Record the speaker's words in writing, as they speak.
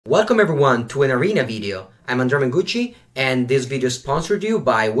Welcome everyone to an arena video. I'm Andrea Mengucci, and this video is sponsored you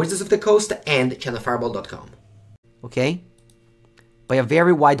by Wizards of the Coast and channelfireball.com. Okay? By a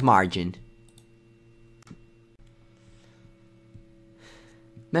very wide margin.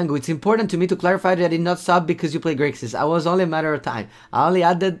 Mango, it's important to me to clarify that I did not sub because you play Grixis. I was only a matter of time. I only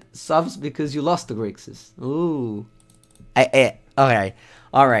added subs because you lost to Grixis. Ooh.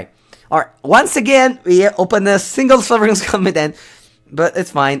 Alright. Once again, we open a single Sovereign's Commandant. But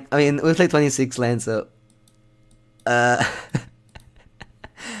it's fine. I mean, we play 26 lands, so...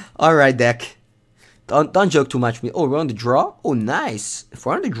 Alright, deck. Don't joke too much with me. Oh, we're on the draw? Oh, nice. If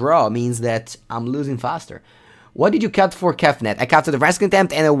we're on the draw, means that I'm losing faster. What did you cut for Kefnet? I cut the Rescue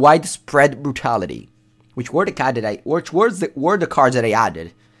Attempt and a Widespread Brutality. Which were the cards that I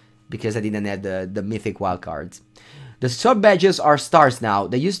added. Because I didn't add the Mythic Wild cards. The sub-badges are stars now.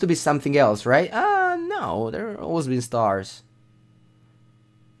 They used to be something else, right? No. They've always been stars.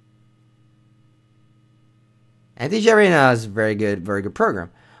 Anti Arena is very good program.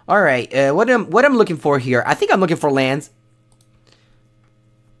 Alright, what I'm looking for here, I think I'm looking for lands.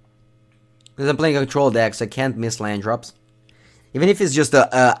 Because I'm playing a control deck, so I can't miss land drops. Even if it's just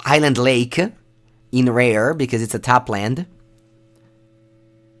a Island Lake in rare, because it's a top land.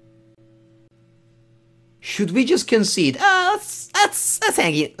 Should we just concede? Let's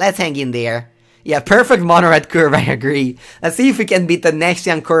hang in there. Yeah, perfect mono red curve, I agree. Let's see if we can beat the next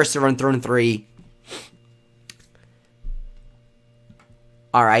young cursor on turn 3.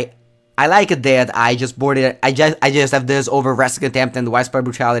 Alright, I like it that I just boarded. I just have this over Rescue Attempt and Widespread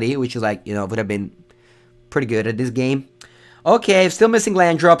Brutality, which is like, you know, would have been pretty good at this game. Okay, still missing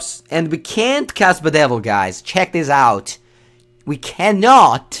land drops, and we can't cast Bedevil, guys. Check this out. We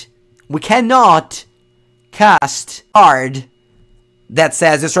cannot cast card that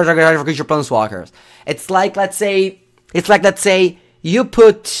says destroy target card for creature planeswalkers. It's like let's say you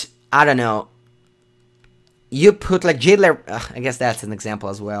put, I don't know. You put like Jadler, I guess that's an example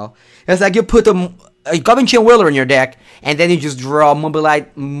as well. It's like you put a Goblin Chain Wheeler in your deck, and then you just draw Mobilizing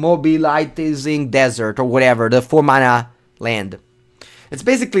Desert or whatever, the 4-mana land. It's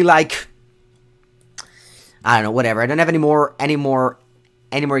basically like, I don't know, whatever. I don't have any more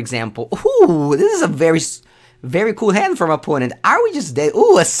example. Ooh, this is a very cool hand from opponent. Are we just dead?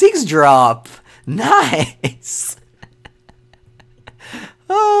 Ooh, a 6-drop. Nice.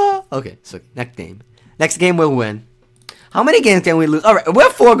 Okay, so next game. Next game we'll win. How many games can we lose? Alright, we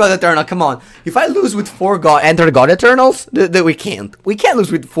have 4 God Eternal, come on. If I lose with 4 Enter God Eternals, then we can't. We can't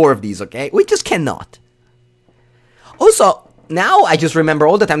lose with 4 of these, okay? We just cannot. Also, now I just remember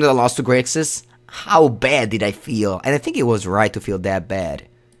all the time that I lost to Grixis. How bad did I feel? And I think it was right to feel that bad.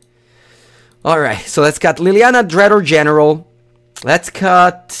 Alright, so let's cut Liliana, Dreador, General. Let's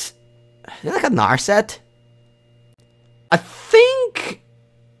cut... Did I cut Narset? I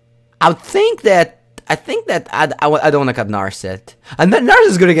think that I don't want to cut Narset. And Narset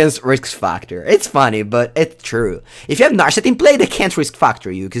is good against Risk Factor. It's funny, but it's true. If you have Narset in play, they can't Risk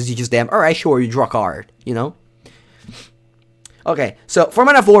Factor you, because you just damn, alright, sure, you draw a card, you know? Okay, so 4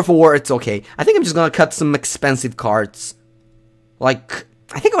 mana 4/4, it's okay. I think I'm just gonna cut some expensive cards. Like,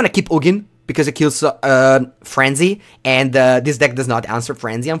 I think I want to keep Ugin, because it kills Frenzy, and this deck does not answer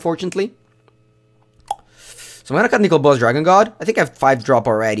Frenzy, unfortunately. So I'm gonna cut Nicol Bolas Dragon God. I think I have 5 drop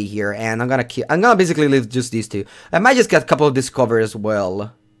already here, and I'm gonna basically leave just these 2. I might just get a couple of Discover as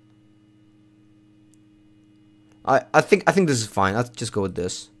well. I think this is fine. Let's just go with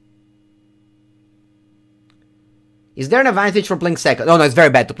this. Is there an advantage for playing second? Oh no, it's very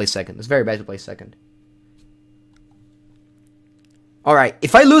bad to play second. It's very bad to play second. Alright,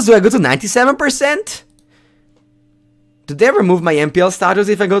 if I lose, do I go to 97%? Do they remove my MPL status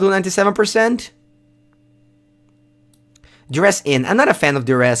if I go to 97%? Duress in. I'm not a fan of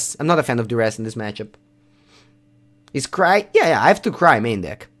Duress. I'm not a fan of Duress in this matchup. Is Cry? Yeah, I have to Cry main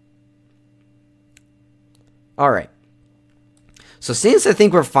deck. Alright. So since I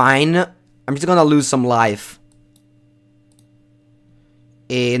think we're fine, I'm just gonna lose some life.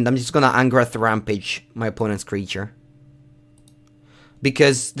 And I'm just gonna Angrath Rampage my opponent's creature.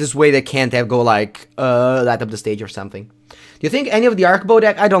 Because this way they can't go like, light up the stage or something. Do you think any of the Arcbow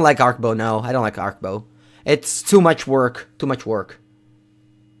deck? I don't like Arcbow, no. I don't like Arcbow. It's too much work. Too much work.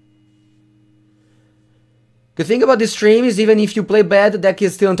 Good thing about this stream is even if you play bad, the deck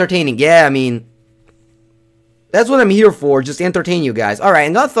is still entertaining. Yeah, I mean... That's what I'm here for, just entertain you guys. Alright,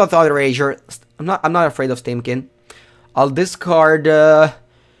 I'm not Thought Erasure. I'm not afraid of Stimkin. I'll discard...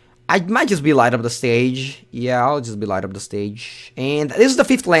 I might just be light up the stage. Yeah, I'll just be light up the stage. And this is the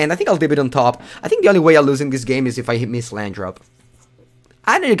 5th land. I think I'll dip it on top. I think the only way I'll lose in this game is if I miss land drop.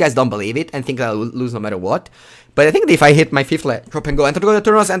 I know you guys don't believe it and think I'll lose no matter what, But I think that if I hit my 5th land, drop and go, enter the God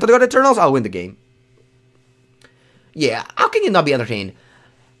Eternals, enter the God Eternals, I'll win the game. Yeah, how can you not be entertained?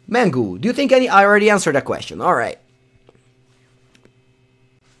 Mengu, do you think I already answered that question? Alright.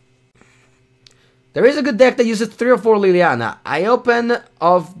 There is a good deck that uses 3 or 4 Liliana. I open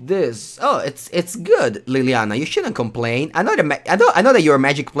of this. Oh, it's good, Liliana. You shouldn't complain. I know that you're a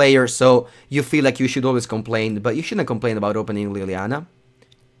Magic player, so you feel like you should always complain, but you shouldn't complain about opening Liliana.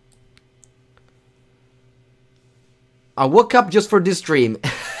 I woke up just for this stream.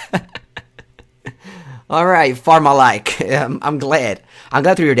 Alright, Pharma-like. I'm glad. I'm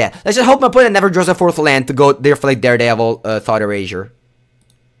glad to hear that. Let's just hope my opponent never draws a 4th land to go there for like Daredevil, Thought Erasure.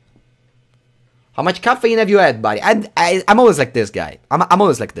 How much caffeine have you had, buddy? I'm always like this, guy. I'm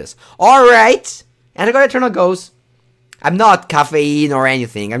always like this. Alright! And the God Eternal goes. I'm not caffeine or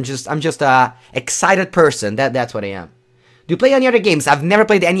anything. I'm just a excited person. That's what I am. Do you play any other games? I've never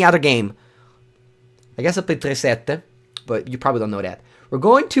played any other game. I guess I played 3-7, but you probably don't know that. We're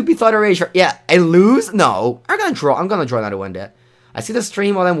going to be Thought Erasure. Yeah, I lose? No. I'm gonna draw another one there. I see the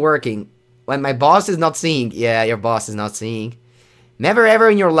stream while I'm working. When my boss is not seeing. Yeah, your boss is not seeing. Never ever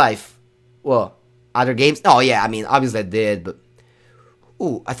in your life. Well, other games? Oh yeah, I mean, obviously I did, but...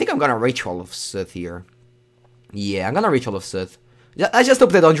 Ooh, I think I'm gonna Ritual of Sith here. Yeah, I'm gonna Ritual of Sith. I just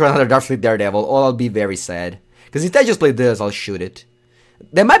hope they don't draw another Darkfleet Daredevil, or I'll be very sad. Because if they just play this, I'll shoot it.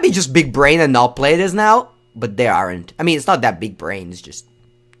 They might be just big brain and not play this now, but they aren't. I mean, it's not that big brain, it's just...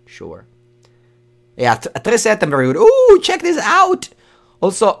 Sure. Yeah, 3-7, very good. Ooh, check this out!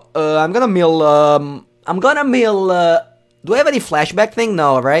 Also, I'm gonna mill, do I have any flashback thing?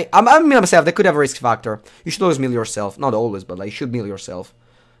 No, right? I'm milling myself. They could have a risk factor. You should always mill yourself. Not always, but like, you should mill yourself.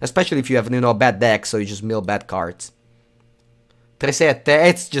 Especially if you have, you know, a bad deck, so you just mill bad cards. 3-7,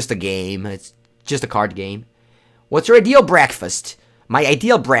 it's just a game. It's just a card game. What's your ideal breakfast? My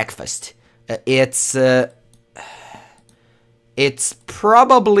ideal breakfast. It's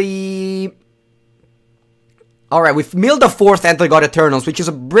probably... Alright, we've milled the 4th Anti-God Eternals, which is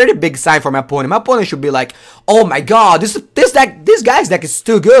a pretty big sign for my opponent. My opponent should be like, oh my god, this guy's deck is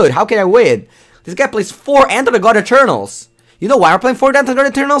too good. How can I win? This guy plays 4 Anti-God Eternals. You know why we're playing 4 Anti-God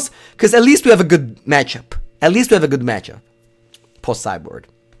Eternals? Because at least we have a good matchup. At least we have a good matchup. Post-sideboard.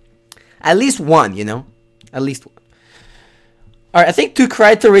 At least one, you know? At least one. Alright, I think 2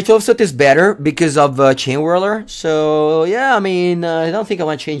 Cry to Ritual of Sith is better because of Chain Whirler. So, yeah, I mean, I don't think I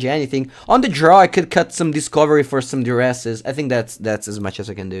want to change anything. On the draw, I could cut some Discovery for some Duresses. I think that's as much as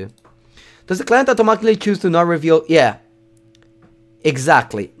I can do. Does the client automatically choose to not reveal? Yeah.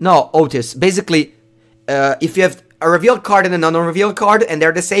 Exactly. No, Otis. Basically, if you have a revealed card and a non-revealed card, and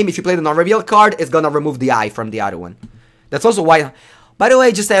they're the same, if you play the non-revealed card, it's gonna remove the eye from the other one. That's also why... By the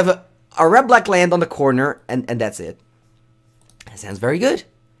way, just have a red-black land on the corner, and that's it. That sounds very good.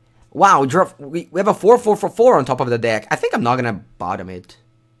 Wow, we have a 4-4-4-4 on top of the deck. I think I'm not gonna bottom it.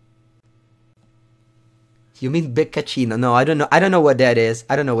 You mean Big Cacino? No, I don't know. I don't know what that is.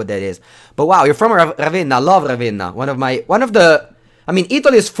 I don't know what that is. But wow, you're from Ravenna. Love Ravenna. One of the... I mean,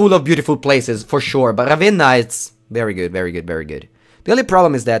 Italy is full of beautiful places, for sure. But Ravenna, it's very good, very good, very good. The only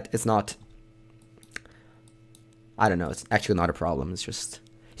problem is that it's not... I don't know. It's actually not a problem. It's just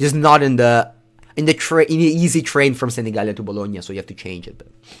not in the easy train from Senigallia to Bologna, so you have to change it. But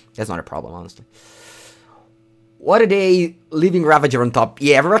that's not a problem, honestly. What are they leaving Ravager on top?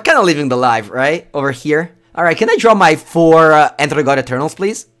 Yeah, we're kind of leaving the live, right? Over here. Alright, can I draw my 4 Enter the God Eternals,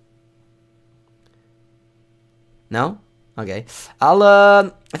 please? No? Okay.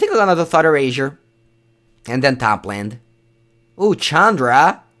 I think I'll go another Thought Erasure. And then top land. Ooh,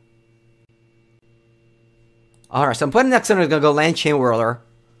 Chandra. Alright, so I'm putting next turn, I'm gonna go land Chain Whirler.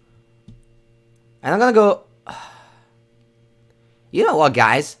 And I'm gonna go... You know what,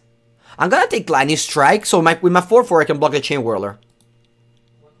 guys? I'm gonna take Lightning Strike, so with my 4-4 I can block the Chain Whirler.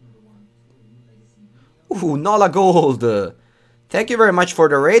 Ooh, Nola Gold! Thank you very much for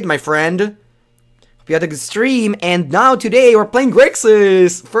the raid, my friend. Hope you had a good stream, and now today we're playing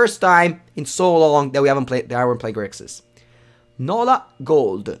Grixis! First time in so long that I haven't played Grixis. Nola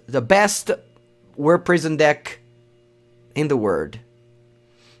Gold, the best Word Prison deck in the world.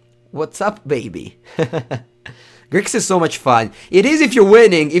 What's up, baby? Grixis is so much fun. It is if you're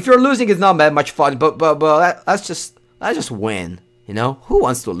winning. If you're losing, it's not that much fun. But let's just win. You know, who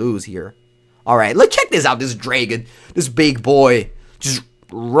wants to lose here? All right, let's check this out. This dragon, this big boy, just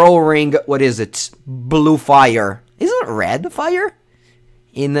roaring. What is it? Blue fire. Isn't it red fire?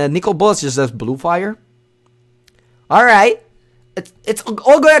 In Nickel Bullets, just says blue fire. All right, it's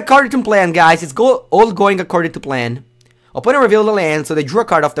all going according to plan, guys. It's all going according to plan. Opponent revealed the land, so they drew a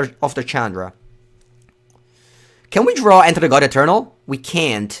card off their Chandra. Can we draw Enter the God Eternal? We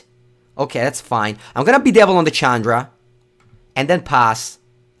can't. Okay, that's fine. I'm gonna be Devil on the Chandra. And then pass.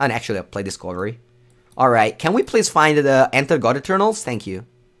 And actually, I'll play Discovery. Alright, can we please find the Enter God Eternals? Thank you.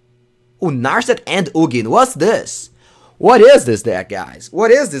 Oh, Narset and Ugin. What's this? What is this deck, guys?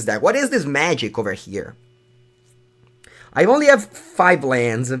 What is this deck? What is this magic over here? I only have 5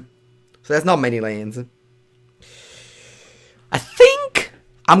 lands. So that's not many lands. I think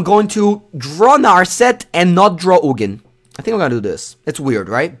I'm going to draw Narset and not draw Ugin. I think I'm gonna do this. It's weird,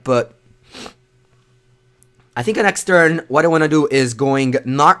 right? But I think the next turn, what I want to do is going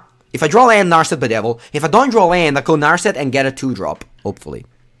if I draw land, Narset Bedevil. If I don't draw land, I go Narset and get a 2-drop, hopefully.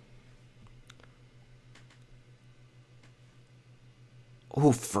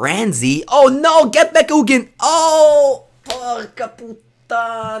 Oh, Frenzy. Oh no, get back Ugin. Oh, porca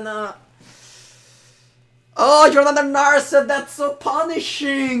puttana. Oh, you're another Narset. That's so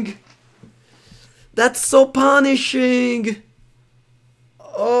punishing. That's so punishing.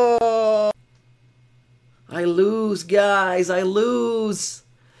 Oh. I lose, guys. I lose.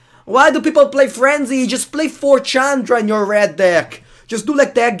 Why do people play Frenzy? Just play 4 Chandra in your red deck. Just do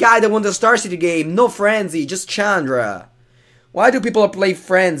like that guy that won the Star City game. No Frenzy, just Chandra. Why do people play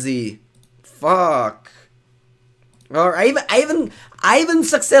Frenzy? Fuck. Alright, I even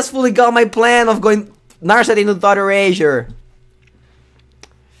successfully got my plan of going Narset into Thought Erasure.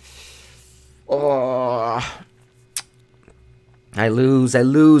 Oh. I lose, I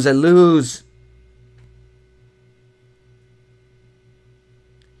lose, I lose.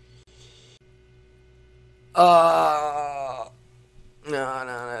 No,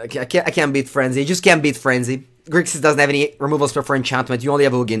 I can't beat Frenzy. You just can't beat Frenzy. Grixis doesn't have any removals for enchantment. You only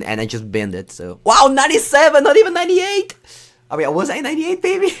have Ugin, and I just binned it, so... Wow, 97! Not even 98! I mean, was I 98,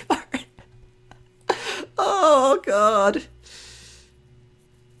 baby? Oh, God.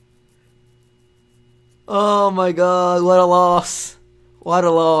 Oh, my God. What a loss. What a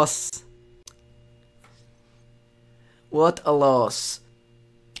loss. What a loss.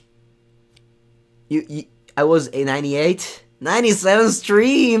 I was a 98? 97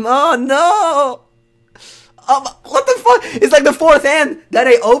 stream! Oh, no! What the fuck? It's like the 4th hand that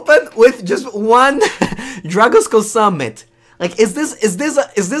I opened with just one Dragoskull Summit. Like, is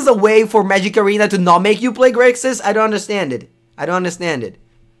this a way for Magic Arena to not make you play Grixis? I don't understand it. I don't understand it.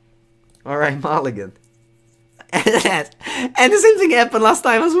 Alright, Mulligan. And the same thing happened last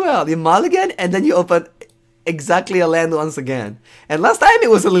time as well. You Mulligan, and then you open exactly a land once again. And last time it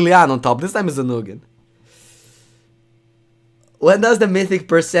was a Liliana on top. This time it's a Nugan. What does the mythic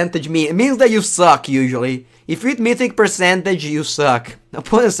percentage mean? It means that you suck, usually. If you hit mythic percentage, you suck. The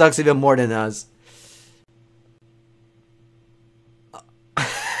opponent sucks even more than us.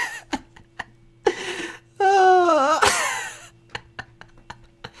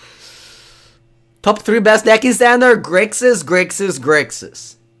 Top 3 best deck in Standard? Grixis, Grixis,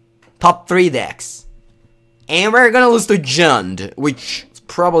 Grixis. Top 3 decks. And we're gonna lose to Jund, which is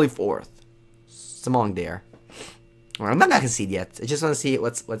probably 4th. It's among there. I'm not gonna concede yet. I just want to see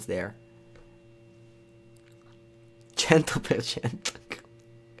what's there. Gentle per gentle.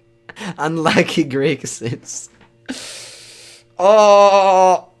 Unlucky Grixis.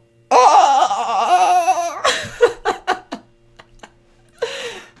 Oh. Oh.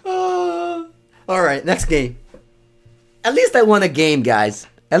 Oh. Alright, next game. At least I won a game, guys.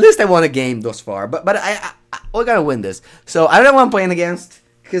 At least I won a game thus far. But we're gonna win this. So I don't know what I'm playing against.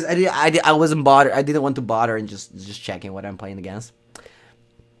 Because I wasn't bothered. I didn't want to bother and just checking what I'm playing against.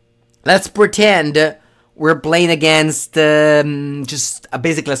 Let's pretend we're playing against just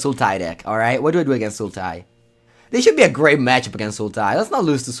basically a Sultai deck. All right, what do I do against Sultai? This should be a great matchup against Sultai. Let's not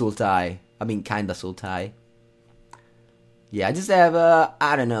lose to Sultai. I mean, kinda Sultai. Yeah, I just have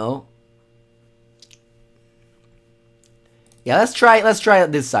I don't know. Yeah, let's try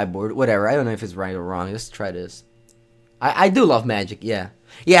this sideboard. Whatever. I don't know if it's right or wrong. Let's try this. I do love Magic. Yeah.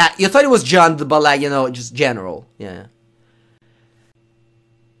 Yeah, you thought it was Jund, but like, you know, just general. Yeah.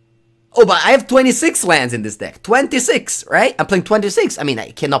 Oh, but I have 26 lands in this deck. 26, right? I'm playing 26. I mean,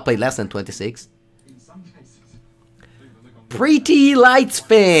 I cannot play less than 26. Pretty Lights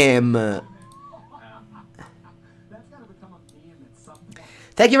Fam.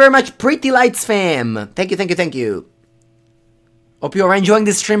 Thank you very much, Pretty Lights Fam. Thank you, thank you, thank you. Hope you are enjoying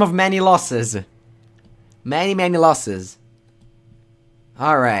this stream of many losses. Many losses.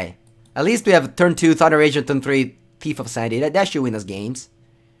 Alright. At least we have turn 2, Thunder Agent, turn 3, Thief of Sanity. That should win us games.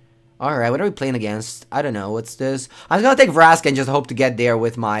 Alright, what are we playing against? I don't know. What's this? I'm gonna take Vraska and just hope to get there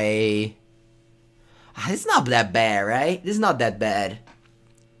with my... It's not that bad, right? This is not that bad.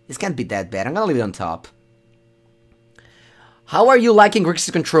 This can't be that bad. I'm gonna leave it on top. How are you liking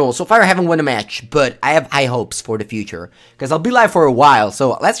Grixis control? So far I haven't won a match, but I have high hopes for the future. Because I'll be live for a while,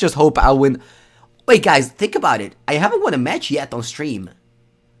 so let's just hope I'll win. Wait guys, think about it. I haven't won a match yet on stream.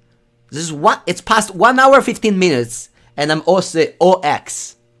 This is it's past 1 hour 15 minutes, and I'm also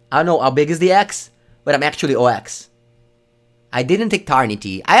OX. I don't know how big is the X, but I'm actually OX. I didn't take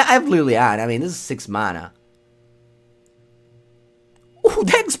Tarnity. I have Liliana. I mean, this is 6 mana. Ooh,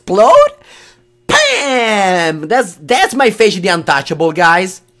 that explode? Bam! That's my Phage the Untouchable,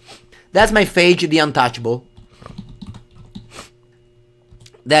 guys. That's my Phage the Untouchable.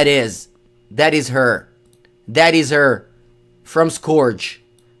 That is her. That is her. From Scourge.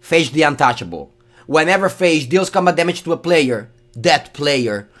 Phage the Untouchable. Whenever Phage deals combat damage to a player, that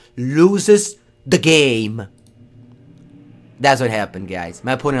player loses the game. That's what happened, guys.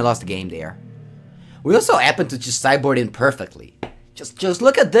 My opponent lost the game there. We also happened to just sideboard in perfectly. Just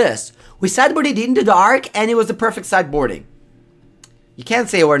look at this. We sideboarded in the dark, and it was the perfect sideboarding. You can't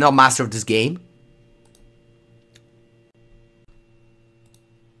say we're not master of this game.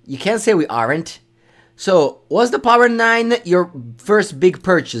 You can't say we aren't. So, was the Power 9 your first big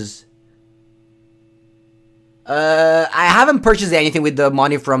purchase? I haven't purchased anything with the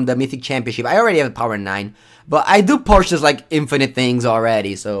money from the Mythic Championship. I already have a Power 9. But I do purchase like infinite things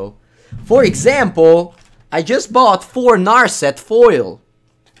already, so... For example, I just bought 4 Narset foil.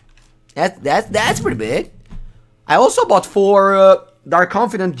 That's pretty big. I also bought 4 Dark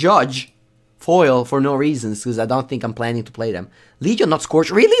Confident Judge foil for no reasons, because I don't think I'm planning to play them. Legion, not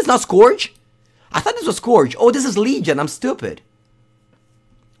Scourge. Really? It's not Scourge? I thought this was Scourge. Oh, this is Legion. I'm stupid.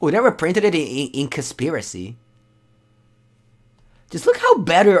 Oh, they never printed it in Conspiracy. Just look how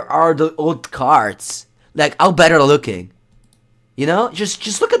better are the old cards. Like, how better looking. You know?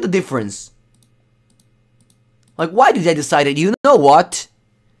 Just look at the difference. Like, why did they decide it? You know what?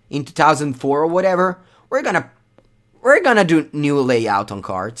 In 2004 or whatever, we're gonna do new layout on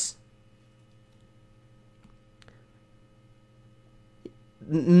cards.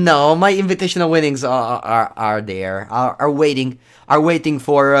 No, my invitational winnings are there. Are waiting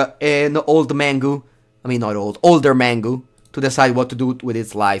for an old Mengu. I mean, not old, older Mengu. To decide what to do with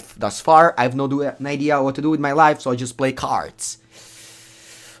its life. Thus far, I have no idea what to do with my life, so I just play cards.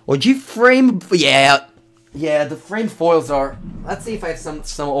 OG frame, yeah, the frame foils are... Let's see if I have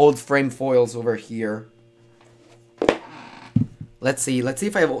some old frame foils over here. Let's see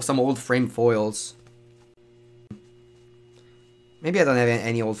if I have some old frame foils. Maybe I don't have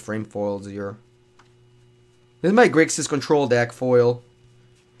any old frame foils here. This is my Grixis control deck foil.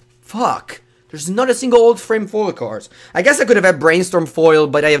 Fuck. There's not a single old frame foil cards. I guess I could have had Brainstorm foil,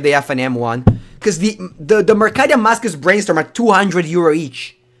 but I have the F&M one. Because the Mercadia Maskus Brainstorm are 200 euro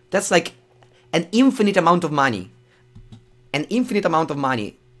each. That's like an infinite amount of money. An infinite amount of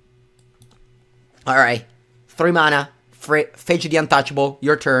money. Alright. 3 mana. Phage the Untouchable.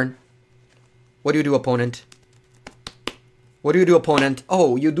 Your turn. What do you do, opponent? What do you do, opponent?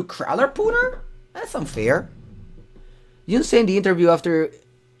 Oh, you do Crowler Pooner? That's unfair. You didn't say in the interview after...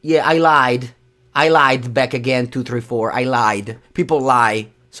 Yeah, I lied. I lied back again, 234. I lied. People lie.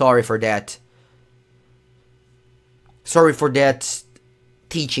 Sorry for that. Sorry for that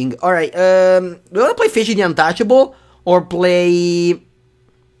teaching. Alright, do you want to play Phage the Untouchable? Or play...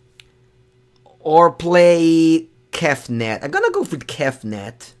 Kefnet. I'm gonna go with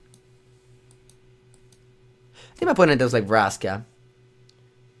Kefnet. I think my opponent does like Vraska.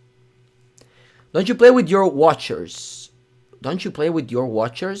 Don't you play with your Watchers? Don't you play with your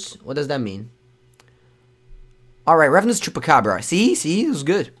Watchers? What does that mean? Alright, Ravenous Chupacabra. See? It was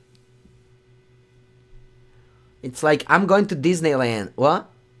good. It's like, I'm going to Disneyland. What?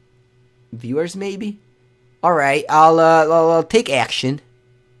 Viewers, maybe? Alright, I'll take action.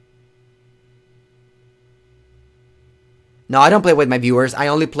 No, I don't play with my viewers. I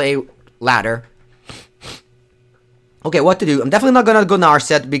only play ladder. Okay, what to do? I'm definitely not gonna go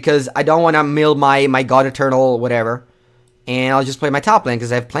Narset because I don't want to mill my God Eternal whatever. And I'll just play my top lane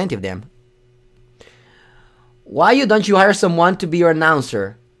because I have plenty of them. Why don't you hire someone to be your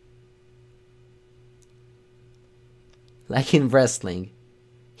announcer? Like in wrestling.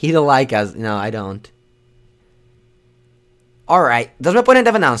 He don't like us. No, I don't. Alright. Does my opponent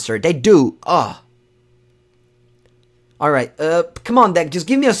have an announcer? They do. Oh. Alright. Come on, deck. Just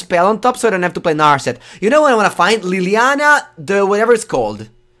give me a spell on top so I don't have to play Narset. You know what I want to find? Liliana, the whatever it's called.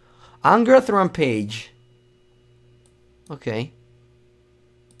 Angrath Rampage. Okay.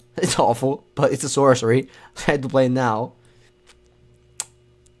 It's awful, but it's a sorcery. So I had to play it now.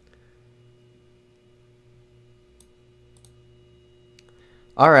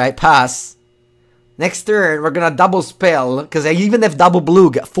 Alright, pass. Next turn, we're gonna double spell, because I even have double blue,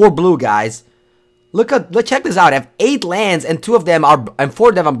 4 blue guys. Let's check this out. I have 8 lands and 4 of them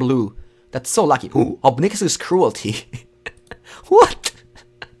are blue. That's so lucky. Obnixious Cruelty. What?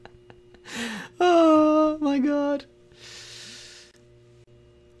 Oh my god.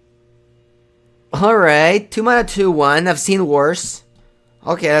 Alright, 2 mana 2/1. I've seen worse.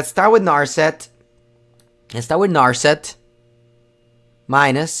 Okay, let's start with Narset.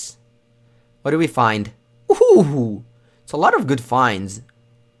 Minus. What do we find? Ooh, it's a lot of good finds.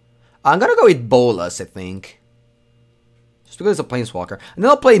 I'm gonna go with Bolas, I think. Just because it's a Planeswalker. And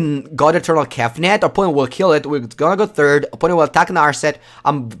then I'll play God Eternal Kefnet. Opponent will kill it. We're gonna go third. Opponent will attack Narset.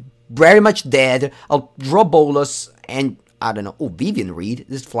 I'm very much dead. I'll draw Bolas and I don't know. Oh, Vivian Reed.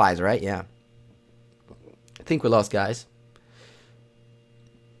 This flies, right? Yeah. I think we lost, guys.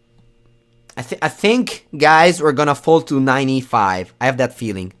 I think, guys, we're gonna fall to 95. I have that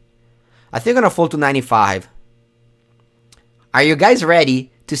feeling. I think we're gonna fall to 95. Are you guys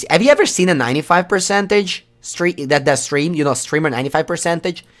ready to see? Have you ever seen a 95 percentage stream? That stream, you know, streamer 95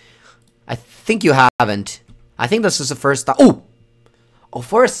 percentage? I think you haven't. I think this is the first time. Oh,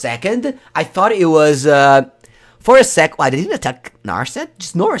 for a second, I thought it was. For a sec, why did he attack Narset?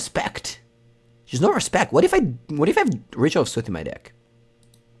 Just no respect. Just no respect. What if I have Ritual of Sooth in my deck?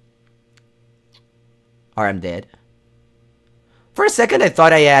 Or I'm dead. For a second, I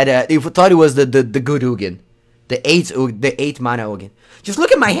thought I had. Thought it was the good Ugin, the 8 mana Ugin. Just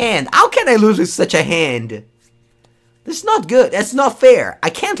look at my hand. How can I lose with such a hand? This is not good. That's not fair. I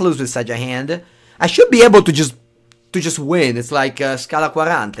can't lose with such a hand. I should be able to just win. It's like Scala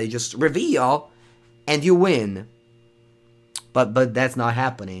 40. You just reveal, and you win. But that's not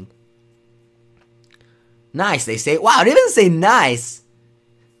happening. Nice, they say. Wow, they didn't say nice.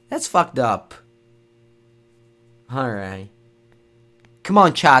 That's fucked up. Alright. Come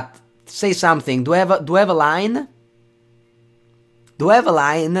on, chat. Say something. Do I have a line? Do I have a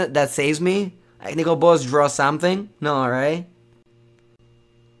line that saves me? Technical boss draw something? No, right?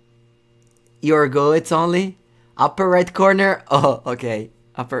 Your go, it's only upper right corner. Oh, okay.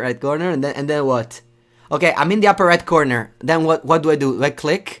 Upper right corner, and then what? Okay, I'm in the upper right corner. Then what do I do? Do I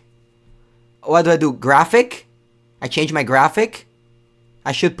click? What do I do? Graphic? I change my graphic?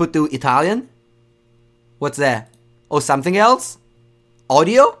 I should put to Italian? What's that? Oh, something else?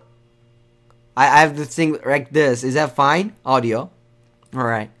 Audio? I have this thing like this. Is that fine? Audio.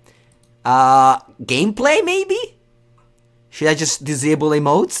 Alright. Gameplay maybe? Should I just disable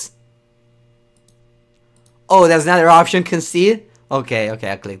emotes? Oh, there's another option, concede? Okay,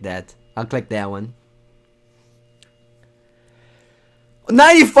 I'll click that. I'll click that one.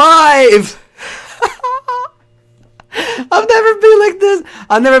 95! I've never been like this.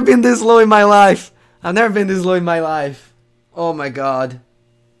 I've never been this low in my life. Oh my god.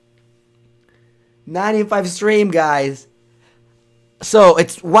 95 stream, guys. So,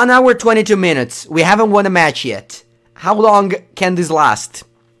 it's 1 hour 22 minutes. We haven't won a match yet. How long can this last?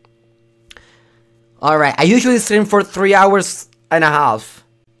 Alright, I usually stream for 3 hours and a half.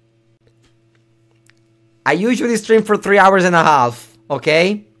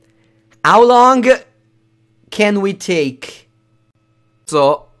 Okay? How long can we take?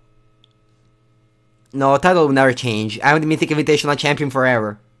 So, no, title will never change. I'm the Mythic Invitational Champion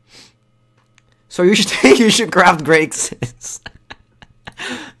forever. So you should craft Grixis.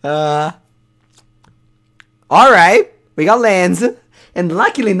 Alright, we got lands. And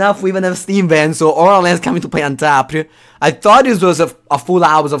luckily enough, we even have Steam Van, so all our lands coming to play untapped. I thought this was a full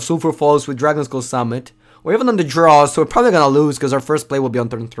hours of Sulfur Falls with Dragon Skull Summit. We're even on the draw, so we're probably gonna lose because our first play will be on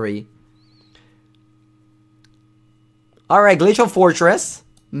turn 3. Alright, Glacial Fortress.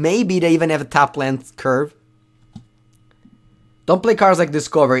 Maybe they even have a top land curve. Don't play cards like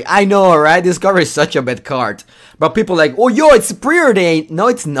Discovery. I know, right? Discovery is such a bad card. But people are like, oh, yo, it's Preordain. No,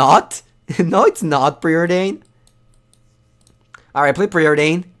 it's not. No, it's not Preordain. Alright, play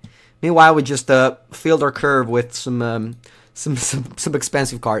Preordain. Meanwhile, we just filled our curve with some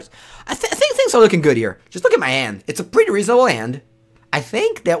expensive cards. I think things are looking good here. Just look at my hand. It's a pretty reasonable hand. I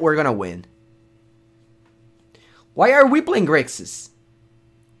think that we're gonna win. Why are we playing Grixis?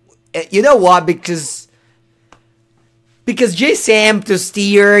 You know what? Because J Sam to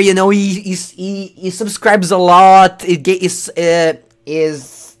steer, you know, he subscribes a lot. He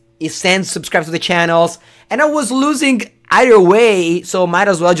sends subscribes to the channels, and I was losing either way, so might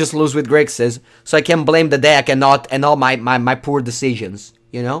as well just lose with Grixis, so I can blame the deck and all my poor decisions,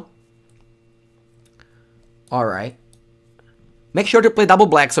 you know. All right. Make sure to play double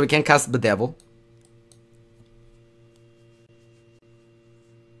black so we can cast the devil.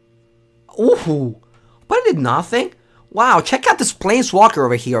 Ooh, but I did nothing. Wow, check out this Planeswalker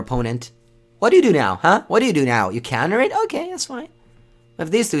over here, opponent. What do you do now, huh? What do you do now? You counter it? Okay, that's fine. If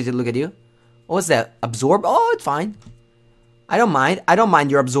these two look at you. What was that? Absorb? Oh, it's fine. I don't mind. I don't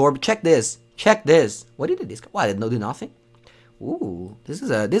mind your absorb. Check this. Check this. What did it discard? What, did it do nothing? Ooh, this is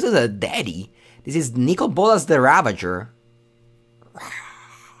a daddy. This is Nicol Bolas the Ravager.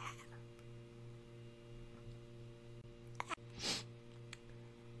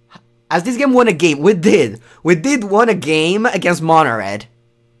 As this game won a game, we did won a game against Monored.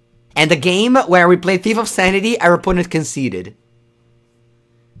 And the game where we played Thief of Sanity, our opponent conceded.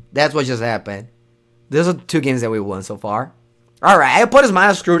 That's what just happened. Those are 2 games that we won so far. Alright, our opponent's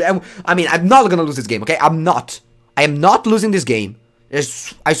mana screwed. I mean, I'm not gonna lose this game, okay? I'm not. I am not losing this game.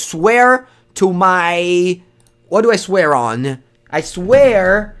 I swear to my... What do I swear on? I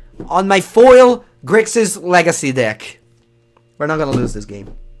swear on my foil Grixis Legacy deck. We're not gonna lose this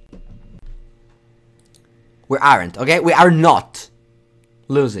game. We aren't, okay? We are not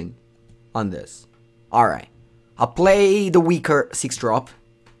losing on this. Alright. I'll play the weaker 6-drop.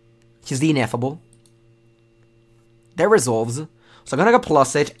 Which is the ineffable. That resolves. So I'm gonna go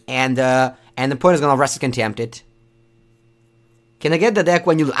plus it, and the opponent's gonna Restless Contempt it. Can I get the deck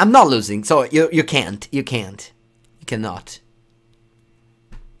when you... I'm not losing, so you can't. You can't. You cannot.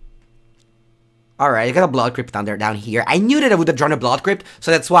 Alright, I got a Blood Crypt down here. I knew that I would have drawn a Blood Crypt, so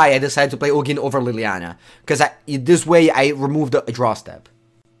that's why I decided to play Ugin over Liliana. Because this way I removed a draw step.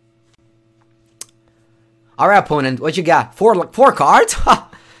 Alright, opponent, what you got? Four cards?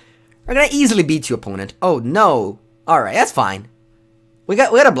 We're gonna easily beat you, opponent. Oh, no. Alright, that's fine. We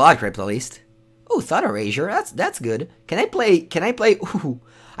got a Blood Crypt, at least. Oh, Thought Erasure, that's good. Can I play, ooh.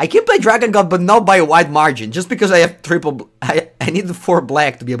 I can play Dragon God, but not by a wide margin, just because I have triple, I need the 4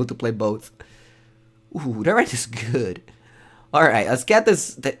 black to be able to play both. Ooh, that right is good. Alright, let's get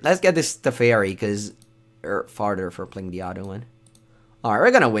this Teferi, because farther for playing the other one. Alright,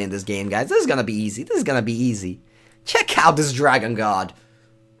 we're gonna win this game, guys. This is gonna be easy. This is gonna be easy. Check out this Dragon God.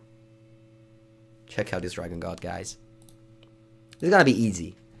 Check out this Dragon God, guys. This is gonna be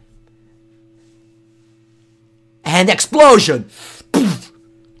easy. And explosion!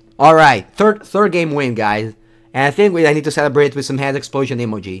 Alright, third game win, guys. And I think I need to celebrate with some head explosion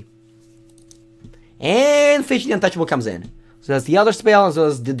emoji. And Fish the Untouchable comes in. So that's the other spell as well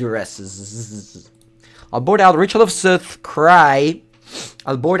as the Duresses. I'll board out Ritual of Sith, Cry.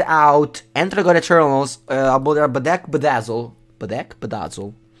 I'll board out Enter God Eternals. I'll board out Bedeck Bedazzle. Bedeck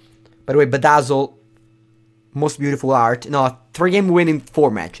Bedazzle. By the way, Bedazzle, most beautiful art. No, 3-game win in 4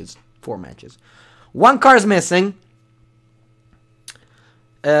 matches. 4 matches. 1 card is missing.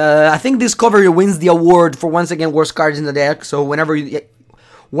 I think Discovery wins the award for once again worst cards in the deck. So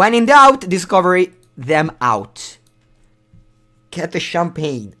when in doubt, Discovery them out. Get the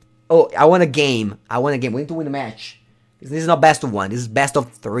champagne. Oh, I want a game. I want a game. We need to win a match. This is not best of 1. This is best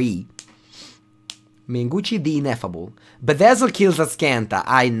of 3. Mengucci the Ineffable. Bedazzle kills Ascanta.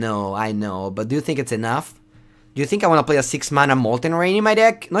 I know. But do you think it's enough? Do you think I want to play a 6-mana Molten Rain in my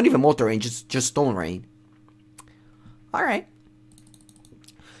deck? Not even Molten Rain, just Stone Rain. Alright.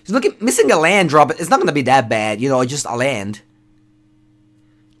 He's missing a land drop. It's not going to be that bad. You know, just a land.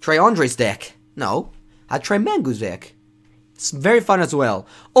 Try Andre's deck. No. I'll try Mangu's deck. It's very fun as well.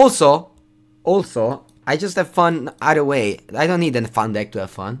 Also, I just have fun either way. I don't need a fun deck to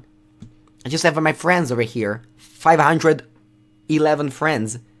have fun. I just have my friends over here. 511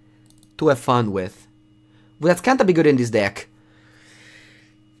 friends to have fun with. Well, that can't be good in this deck.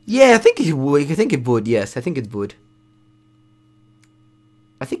 Yeah, I think it would. I think it would, yes. I think it would.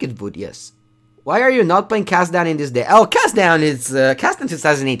 Yes. Why are you not playing Cast Down in this deck? Oh, Cast Down is Cast Down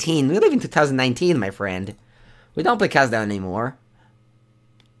 2018. We live in 2019, my friend. We don't play Cast Down anymore.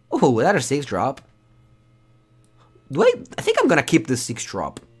 Oh, another 6-drop. I think I'm gonna keep this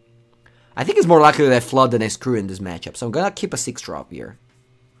 6-drop. I think it's more likely that I flood than I screw in this matchup, so I'm gonna keep a 6-drop here.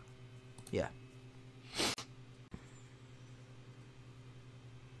 Yeah.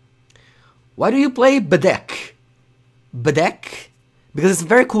 Why do you play Bedeck? Bedeck? Because it's a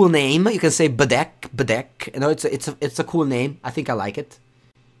very cool name. You can say Bedeck. You know, it's a cool name. I think I like it.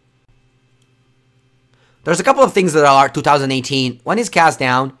 There's a couple of things that are 2018. One is Cast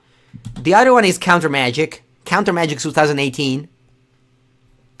Down. The other one is Counter Magic. Counter Magic 2018.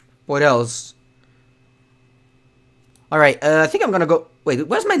 What else? Alright, I think I'm gonna go... Wait,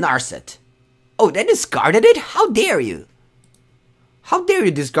 where's my Narset? Oh, they discarded it? How dare you? How dare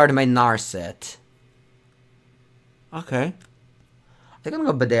you discard my Narset? Okay. I think I'm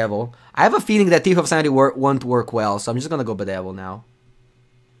gonna go Bedevil. I have a feeling that Thief of Sanity won't work well, so I'm just gonna go Bedevil now.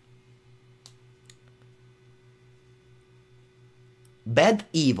 Bed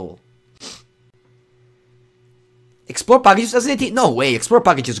Evil. Explore Package 2018? No way, Explore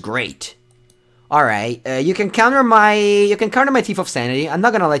Package is great. Alright, you can counter my Thief of Sanity. I'm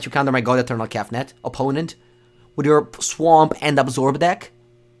not gonna let you counter my God Eternal Kefnet opponent with your Swamp and Absorb deck.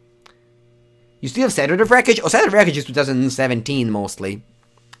 You still have Saturday Wreckage? Oh, Saturday Wreckage is 2017 mostly.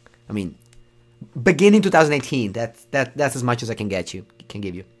 I mean, beginning 2018. That's as much as I can give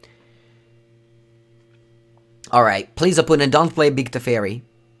you. Alright, please opponent, don't play Big Teferi,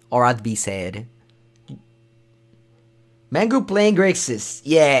 or I'd be sad. Mengu playing Grixis.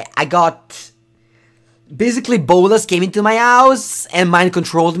 Yeah, I got... Basically, Bolas came into my house and mind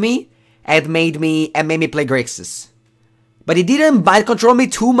controlled me and made me play Grixis. But he didn't mind control me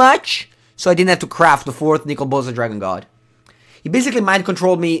too much, so I didn't have to craft the 4th Nicol Bolas Dragon God. He basically mind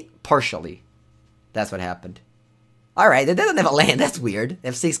controlled me partially. That's what happened. Alright, they doesn't have a land, that's weird. They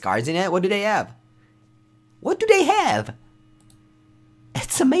have 6 cards in it. What do they have? What do they have?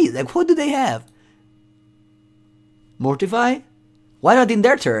 It's amazing. Like, what do they have? Mortify? Why not in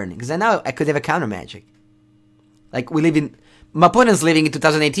their turn? Because now I could have a counter magic. Like, we live in... My opponent's living in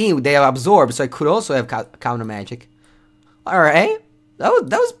 2018, they have Absorb, so I could also have counter magic. Alright. That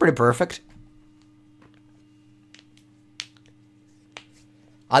was pretty perfect.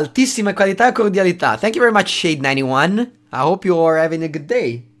 Altissima qualità e cordialità. Thank you very much, Shade91. I hope you are having a good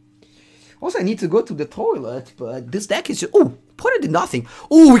day. Also, I need to go to the toilet, but this deck is just... Oh, opponent did nothing.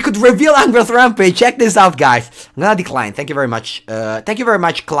 Oh, we could reveal Angra's Rampage. Check this out, guys. I'm gonna decline. Thank you very much. Thank you very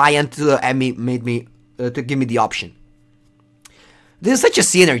much, client, to give me the option. This is such a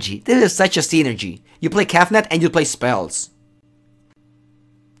synergy. This is such a synergy. You play Kefnet and you play spells.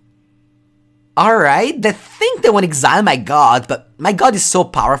 Alright, they think they want to exile my god, but my god is so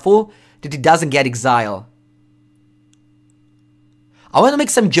powerful that it doesn't get exile. I want to make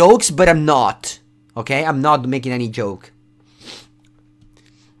some jokes, but I'm not. Okay, I'm not making any joke.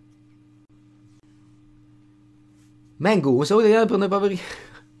 Mengu, so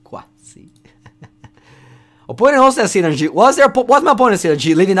Quasi. Opponent also has synergy. What's my opponent's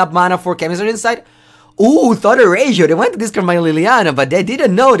synergy? Living up mana for chemistry inside? Ooh, thought erasure. They went to discard my Liliana, but they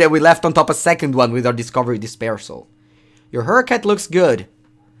didn't know that we left on top a second one with our Discovery Dispersal. Your haircut looks good.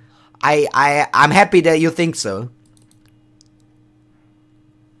 I'm happy that you think so.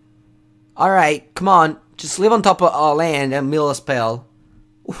 Alright, come on. Just live on top of a land and mill a spell.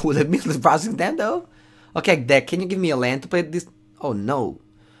 Ooh, the mill is browsing then though? Okay, deck, can you give me a land to play this? Oh no.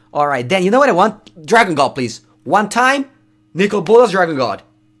 Alright, then, you know what I want? Dragon God, please. One time, Nicol Bolas Dragon God.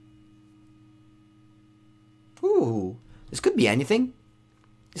 Ooh, this could be anything.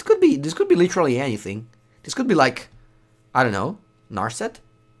 This could be literally anything. This could be like, I don't know, Narset?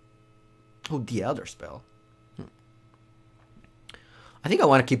 Oh, the Elder Spell. I think I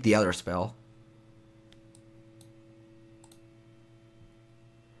want to keep the Elder Spell.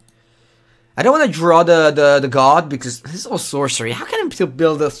 I don't want to draw the god because this is all sorcery. How can I still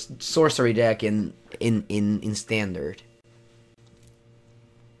build a sorcery deck in standard?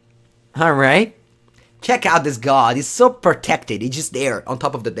 Alright. Check out this god. He's so protected. He's just there on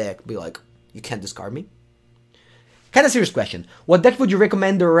top of the deck. Be like, you can't discard me. Kind of serious question. What deck would you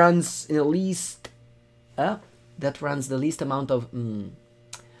recommend that runs in the least... that runs the least amount of...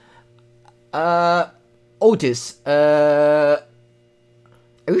 Otis. Are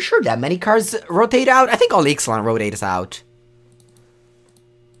you sure that many cards rotate out? I think only Ixalan rotates out.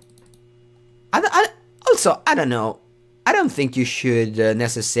 Also, I don't know. I don't think you should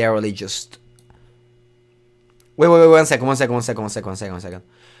necessarily just... Wait, one second.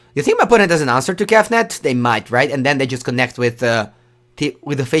 You think my opponent has an answer to Kefnet? They might, right? And then they just connect with the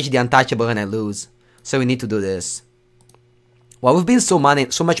Fage the Untouchable and I lose. So we need to do this. Well, we've been so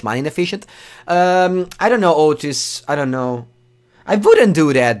much money inefficient. I don't know, Otis. I don't know. I wouldn't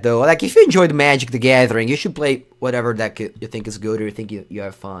do that though. Like, if you enjoyed Magic the Gathering, you should play whatever deck you think is good or you think you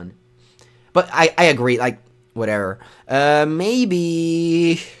have fun. But I agree, like, whatever.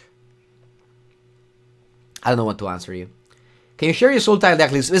 Maybe... I don't know what to answer you. Can you share your Soul Tile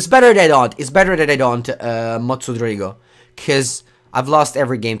deck list? It's better that I don't. It's better that I don't, Motsudrigo. Because I've lost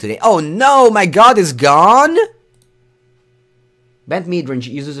every game today. Oh no, my god is gone? Bent Midrange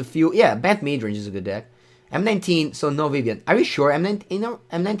uses a few... Yeah, Bent Midrange is a good deck. M19, so no Vivian. Are you sure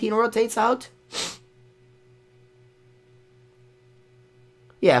M19 rotates out?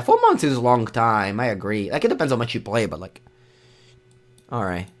 Yeah, 4 months is a long time. I agree. Like, it depends how much you play, but like...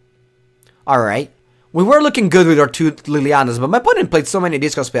 Alright. Alright. We were looking good with our 2 Lilianas, but my opponent played so many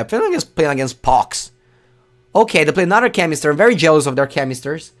disco spells. I'm playing against Pox. Okay, they play another Chemister. I'm very jealous of their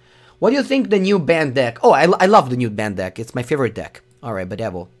Chemisters. What do you think the new band deck? Oh, I love the new band deck. It's my favorite deck. Alright,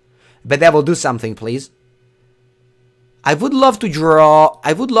 Bedevil. Bedevil, do something, please. I would love to draw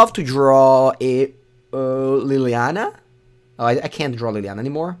a Liliana. Oh, I can't draw Liliana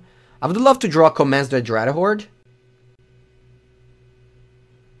anymore. I would love to draw Commence the Dread Horde.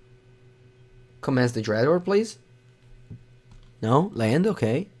 Commence the Dread Horde, please. No? Land?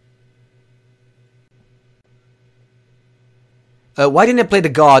 Okay. Why didn't I play the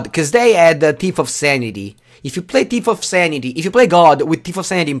God? Because they had the Thief of Sanity. If you play Thief of Sanity, if you play God with Thief of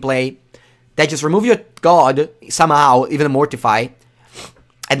Sanity in play, they just remove your God somehow, even Mortify,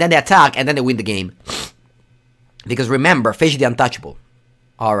 and then they attack, and then they win the game. Because remember, Face the Untouchable.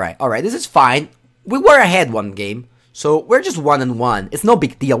 Alright, this is fine. We were ahead one game, so we're just 1-1. It's no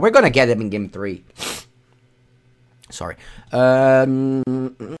big deal. We're gonna get them in game 3. Sorry.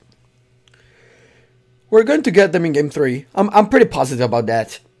 We're going to get them in game 3. I'm pretty positive about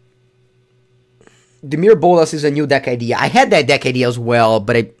that. Demir Bolas is a new deck idea. I had that deck idea as well,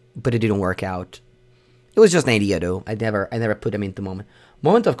 but it didn't work out. It was just an idea though. I never put them into moment.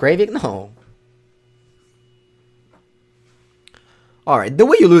 Moment of Craving? No. Alright, the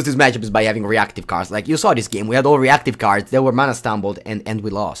way you lose this matchup is by having reactive cards. Like, you saw this game, we had all reactive cards, they were mana stumbled, and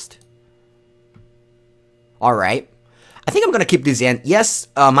we lost. Alright. I think I'm gonna keep this in. Yes,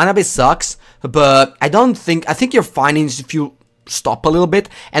 mana base sucks, but I think you're fine if you stop a little bit,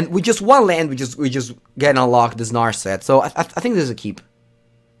 and with just one land, we just get unlocked this Narset, so I think this is a keep.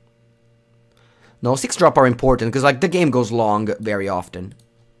 No, 6-drop are important, because, like, the game goes long very often.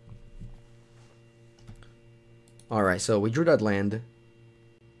 Alright, so we drew that land.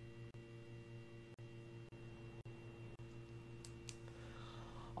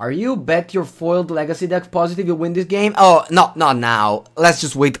 Are you bet your foiled legacy deck positive you win this game? Oh, no, not now. Let's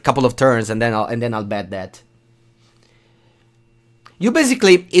just wait a couple of turns and then I'll bet that. You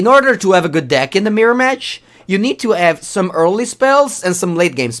basically, in order to have a good deck in the mirror match, you need to have some early spells and some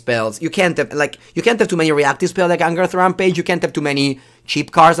late game spells. You can't have too many reactive spells like Angrath Rampage. You can't have too many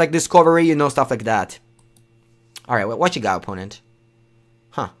cheap cards like Discovery, you know, stuff like that. Alright, what you got, opponent?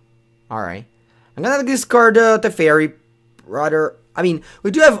 Huh. Alright. I'm gonna discard the Fairy, rather. I mean,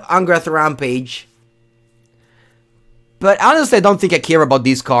 we do have Angrath Rampage. But honestly, I don't think I care about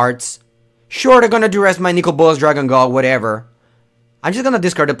these cards. Sure, they're gonna duress my Nicol Bolas, Dragon God, whatever. I'm just gonna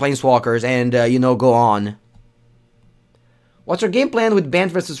discard the Planeswalkers and, you know, go on. What's your game plan with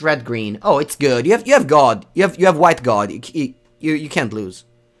Bant versus Red Green? Oh, it's good. You have God. You have White God. You can't lose.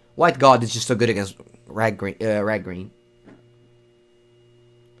 White God is just so good against Red Green.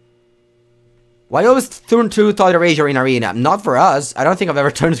 Why always turn to Total Erasure in Arena? Not for us. I don't think I've ever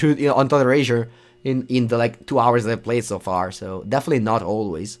turned to on Total Erasure in the like 2 hours that I've played so far. So definitely not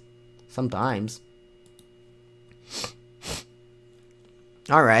always. Sometimes.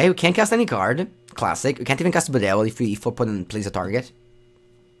 Alright, we can't cast any card. Classic. We can't even cast Bedevil if opponent plays a target.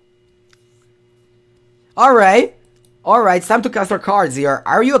 Alright. Alright, it's time to cast our cards here.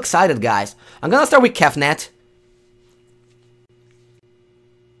 Are you excited, guys? I'm gonna start with Kefnet.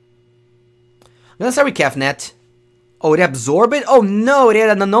 Oh, it absorbed it? Oh no, it had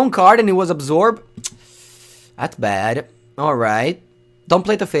an unknown card and it was absorbed. That's bad. Alright. Don't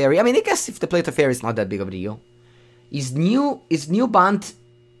play the Fairy. I mean, I guess if they play the Fairy, it's not that big of a deal. Is new Bant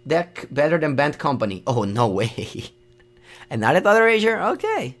deck better than Bant Company? Oh, no way. Another Total Erasure?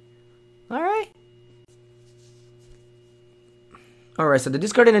 Okay. Alright. Alright, so they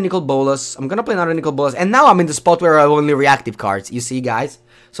discarded a Nicol Bolas. I'm gonna play another Nicol Bolas. And now I'm in the spot where I have only reactive cards. You see, guys?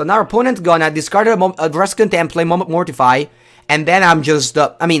 So now our opponent's gonna discard a Vrest Contempt, play Moment Mortify. And then I'm just,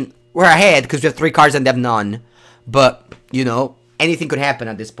 I mean, we're ahead because we have 3 cards and they have none. But, you know, anything could happen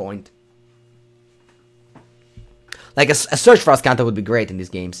at this point. Like, a Search for Ascanta would be great in these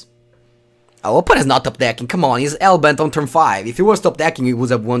games. Our opponent's not top decking. Come on, he's L-bent on turn 5. If he was top decking, he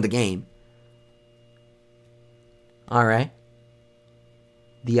would have won the game. Alright.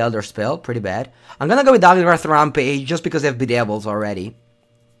 The Elder Spell, pretty bad. I'm gonna go with Angrath Rampage just because they have Bedevils already.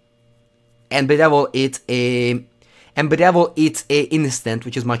 And Bedevil it's a instant,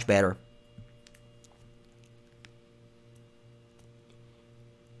 which is much better.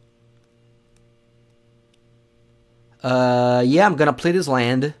 Yeah, I'm gonna play this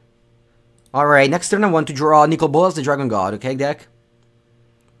land. Alright, next turn I want to draw Nicol Bolas, the Dragon God, okay, deck?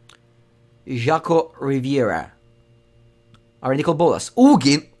 Jaco Riviera. Alright, Nicol Bolas. Ooh,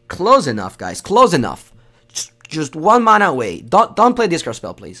 close enough, guys, close enough. Just 1 mana away. Don't play discard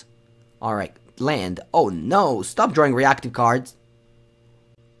spell, please. Alright, land. Oh no, stop drawing reactive cards.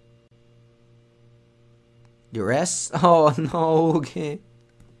 Duress? Oh no, okay.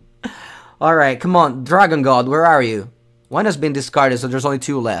 Alright, come on, Dragon God, where are you? 1 has been discarded, so there's only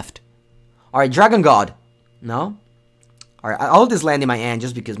 2 left. Alright, Dragon God. No? Alright, I'll hold this land in my hand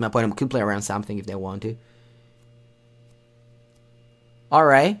just because my opponent could play around something if they want to.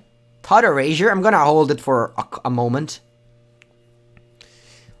 Alright. Total Erasure, I'm gonna hold it for a moment.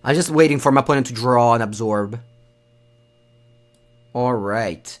 I'm just waiting for my opponent to draw and absorb.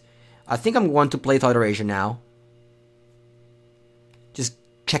 Alright. I think I'm going to play Toleration now. Just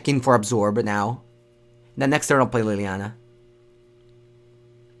checking for absorb now. Then next turn I'll play Liliana.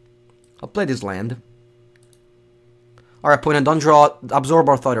 I'll play this land. Alright, opponent, don't draw absorb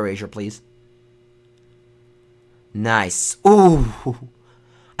or Thought Erasure, please. Nice. Ooh.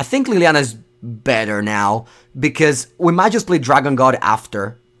 I think Liliana's better now, because we might just play Dragon God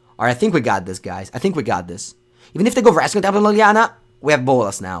after. Alright, I think we got this, guys. I think we got this. Even if they go Rescue Tap on Liliana, we have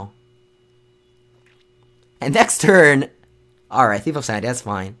Bolas now. And next turn... Alright, Thief of Sanity, that's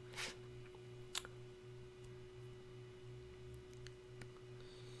fine.